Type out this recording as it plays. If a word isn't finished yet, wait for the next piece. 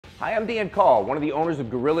Hi, I'm Dan Call, one of the owners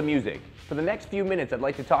of Gorilla Music. For the next few minutes, I'd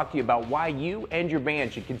like to talk to you about why you and your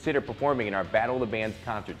band should consider performing in our Battle of the Bands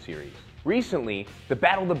concert series. Recently, the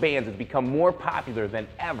Battle of the Bands has become more popular than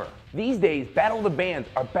ever. These days, Battle of the Bands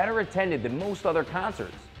are better attended than most other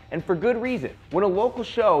concerts. And for good reason. When a local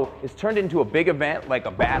show is turned into a big event like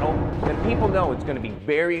a battle, then people know it's going to be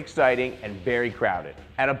very exciting and very crowded.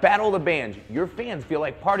 At a Battle of the Bands, your fans feel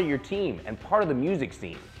like part of your team and part of the music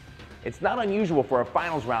scene. It's not unusual for a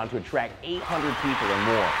finals round to attract 800 people or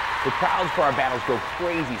more. The crowds for our battles go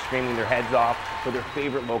crazy, screaming their heads off for their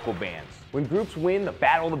favorite local bands. When groups win the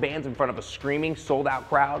Battle of the Bands in front of a screaming, sold-out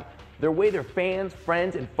crowd, their way their fans,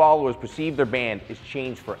 friends, and followers perceive their band is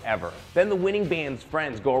changed forever. Then the winning band's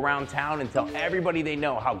friends go around town and tell everybody they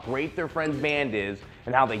know how great their friend's band is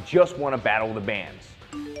and how they just won a Battle of the Bands.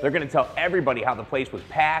 They're going to tell everybody how the place was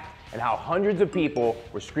packed and how hundreds of people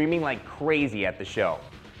were screaming like crazy at the show.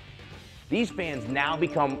 These fans now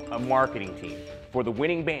become a marketing team for the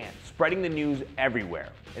winning band, spreading the news everywhere.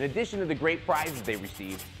 In addition to the great prizes they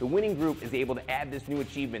receive, the winning group is able to add this new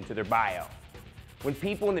achievement to their bio. When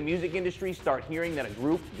people in the music industry start hearing that a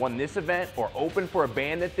group won this event or opened for a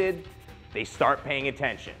band that did, they start paying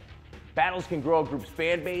attention. Battles can grow a group's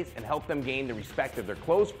fan base and help them gain the respect of their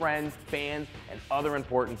close friends, fans, and other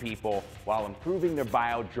important people while improving their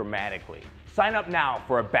bio dramatically. Sign up now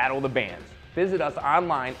for a Battle of the Bands. Visit us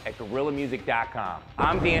online at GorillaMusic.com.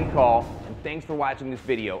 I'm Dan Call, and thanks for watching this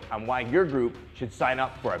video on why your group should sign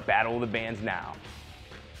up for a Battle of the Bands now.